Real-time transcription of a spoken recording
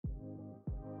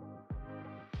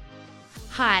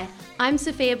Hi, I'm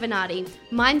Sophia Bernardi,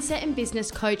 mindset and business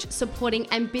coach supporting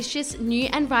ambitious new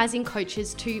and rising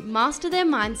coaches to master their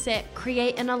mindset,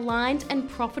 create an aligned and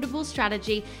profitable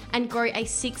strategy, and grow a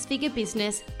six-figure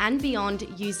business and beyond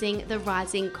using the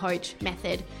Rising Coach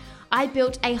method. I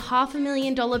built a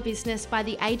 $500,000 business by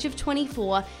the age of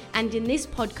 24, and in this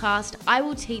podcast, I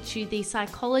will teach you the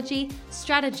psychology,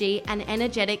 strategy, and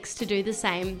energetics to do the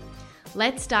same.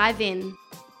 Let's dive in.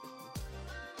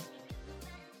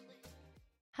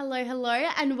 Hello,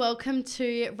 and welcome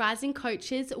to Rising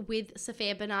Coaches with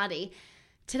Sophia Bernardi.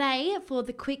 Today, for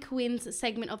the quick wins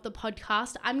segment of the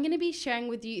podcast, I'm going to be sharing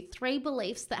with you 3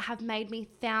 beliefs that have made me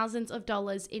thousands of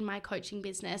dollars in my coaching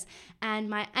business. And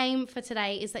my aim for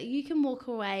today is that you can walk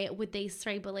away with these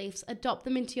 3 beliefs, adopt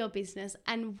them into your business,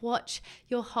 and watch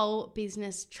your whole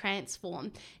business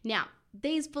transform. Now,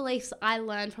 these beliefs I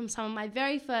learned from some of my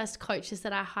very first coaches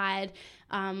that I hired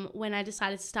when I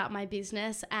decided to start my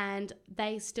business, and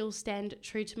they still stand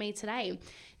true to me today.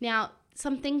 Now,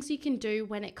 some things you can do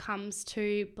when it comes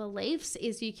to beliefs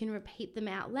is you can repeat them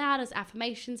out loud as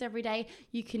affirmations every day.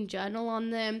 You can journal on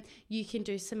them. You can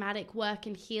do somatic work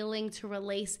and healing to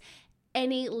release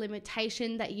any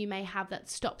limitation that you may have that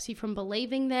stops you from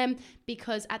believing them,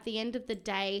 because at the end of the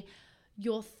day,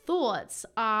 your thoughts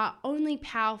are only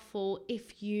powerful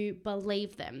if you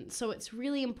believe them. So it's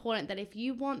really important that if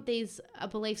you want these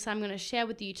beliefs I'm going to share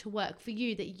with you to work for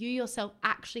you, that you yourself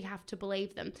actually have to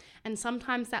believe them. And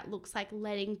sometimes that looks like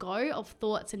letting go of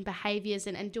thoughts and behaviors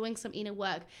and doing some inner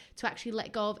work to actually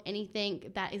let go of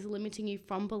anything that is limiting you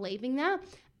from believing that.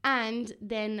 And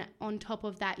then on top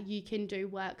of that, you can do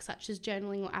work such as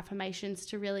journaling or affirmations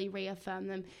to really reaffirm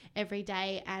them every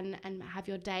day and have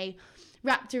your day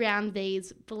wrapped around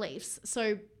these beliefs.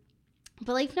 So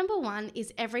belief number 1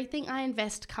 is everything I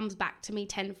invest comes back to me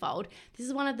tenfold. This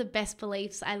is one of the best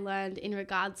beliefs I learned in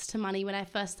regards to money when I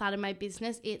first started my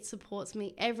business. It supports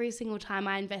me every single time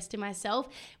I invest in myself.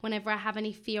 Whenever I have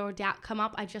any fear or doubt come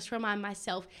up, I just remind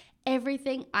myself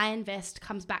everything I invest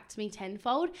comes back to me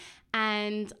tenfold.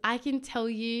 And I can tell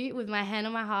you with my hand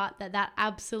on my heart that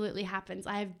absolutely happens.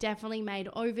 I have definitely made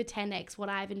over 10x what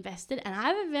I've invested, and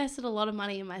I've invested a lot of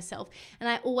money in myself, and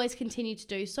I always continue to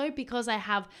do so because I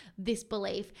have this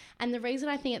belief. And the reason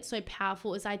I think it's so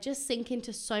powerful is I just sink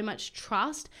into so much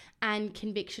trust and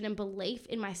conviction and belief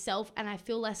in myself, and I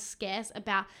feel less scarce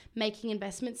about making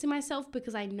investments in myself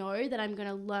because I know that I'm going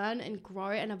to learn and grow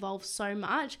and evolve so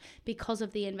much because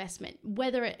of the investment,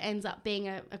 whether it ends up being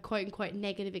a quote-unquote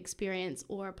negative experience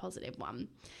or a positive one.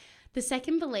 The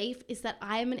second belief is that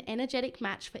I am an energetic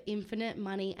match for infinite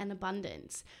money and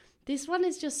abundance. This one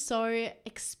is just so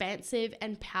expansive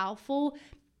and powerful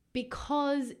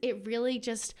because it really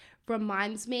just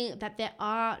reminds me that there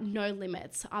are no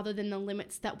limits other than the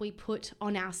limits that we put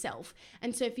on ourselves.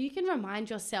 And so if you can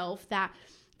remind yourself that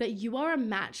you are a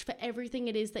match for everything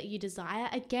it is that you desire,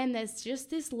 again, there's just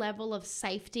this level of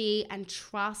safety and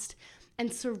trust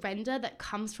and surrender that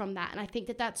comes from that. And I think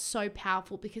that that's so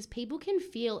powerful because people can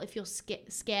feel if you're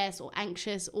scarce or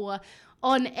anxious or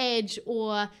on edge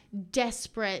or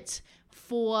desperate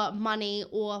for money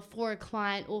or for a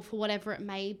client or for whatever it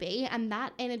may be. And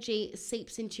that energy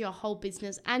seeps into your whole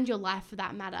business and your life for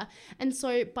that matter. And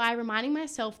so by reminding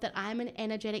myself that I'm an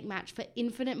energetic match for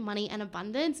infinite money and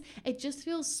abundance, it just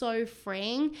feels so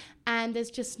freeing and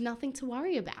there's just nothing to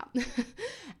worry about.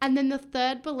 And then the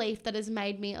third belief that has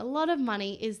made me a lot of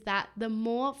money is that the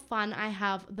more fun I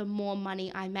have, the more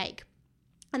money I make.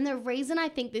 And the reason I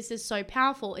think this is so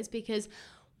powerful is because,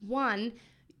 one,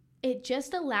 it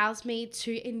just allows me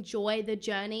to enjoy the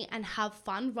journey and have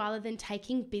fun rather than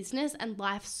taking business and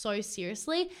life so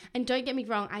seriously. And don't get me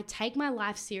wrong, I take my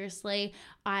life seriously.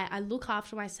 I look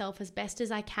after myself as best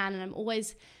as I can, and I'm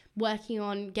always working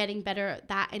on getting better at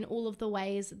that in all of the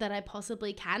ways that I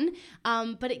possibly can.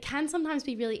 But it can sometimes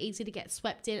be really easy to get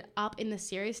swept up in the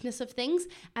seriousness of things.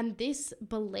 And this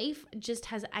belief just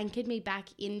has anchored me back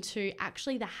into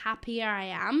actually the happier I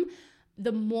am,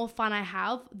 the more fun I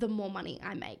have, the more money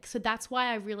I make. So that's why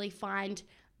I really find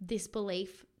this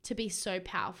belief to be so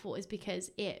powerful, is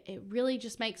because it really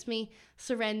just makes me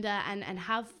surrender and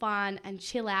have fun and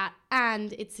chill out.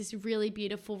 And it's this really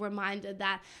beautiful reminder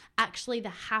that actually the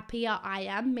happier I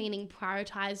am, meaning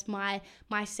prioritize my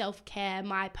self-care,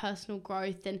 my personal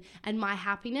growth and my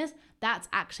happiness, that's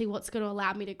actually what's going to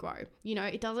allow me to grow. You know,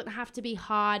 it doesn't have to be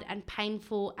hard and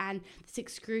painful and this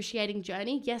excruciating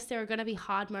journey. Yes, there are going to be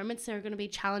hard moments. There are going to be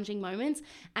challenging moments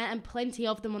and plenty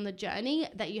of them on the journey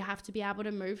that you have to be able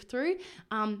to move through.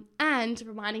 And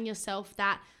reminding yourself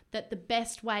that the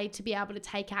best way to be able to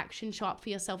take action, show up for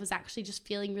yourself, is actually just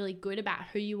feeling really good about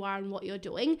who you are and what you're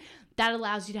doing. that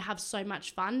allows you to have so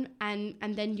much fun, and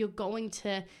then you're going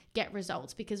to get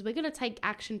results, because we're going to take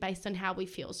action based on how we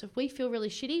feel. So if we feel really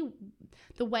shitty,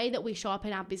 the way that we show up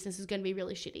in our business is going to be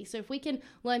really shitty. So if we can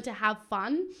learn to have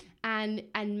fun and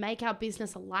make our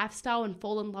business a lifestyle and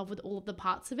fall in love with all of the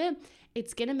parts of it,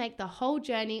 it's going to make the whole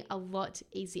journey a lot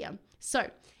easier.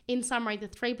 So in summary, the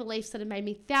 3 beliefs that have made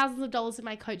me thousands of dollars in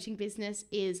my coaching business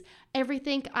is: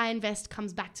 everything I invest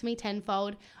comes back to me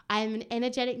tenfold. I am an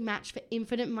energetic match for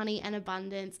infinite money and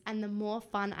abundance. And the more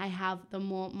fun I have, the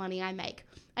more money I make.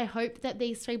 I hope that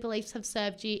these 3 beliefs have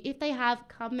served you. If they have,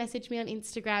 come message me on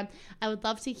Instagram. I would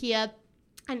love to hear.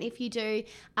 And if you do,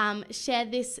 share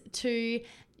this to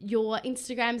your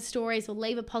Instagram stories or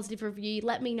leave a positive review.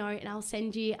 Let me know, and I'll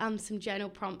send you some journal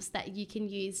prompts that you can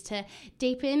use to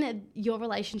deepen your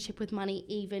relationship with money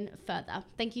even further.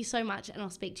 Thank you so much, and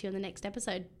I'll speak to you in the next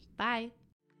episode. Bye.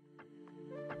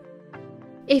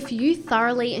 If you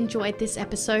thoroughly enjoyed this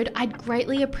episode, I'd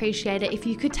greatly appreciate it if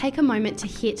you could take a moment to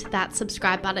hit that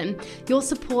subscribe button. Your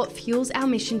support fuels our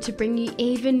mission to bring you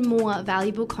even more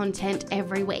valuable content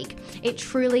every week. It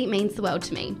truly means the world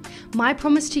to me. My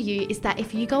promise to you is that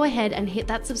if you go ahead and hit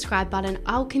that subscribe button,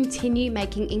 I'll continue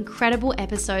making incredible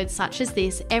episodes such as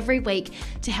this every week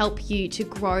to help you to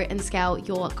grow and scale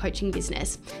your coaching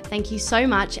business. Thank you so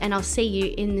much, and I'll see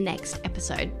you in the next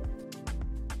episode.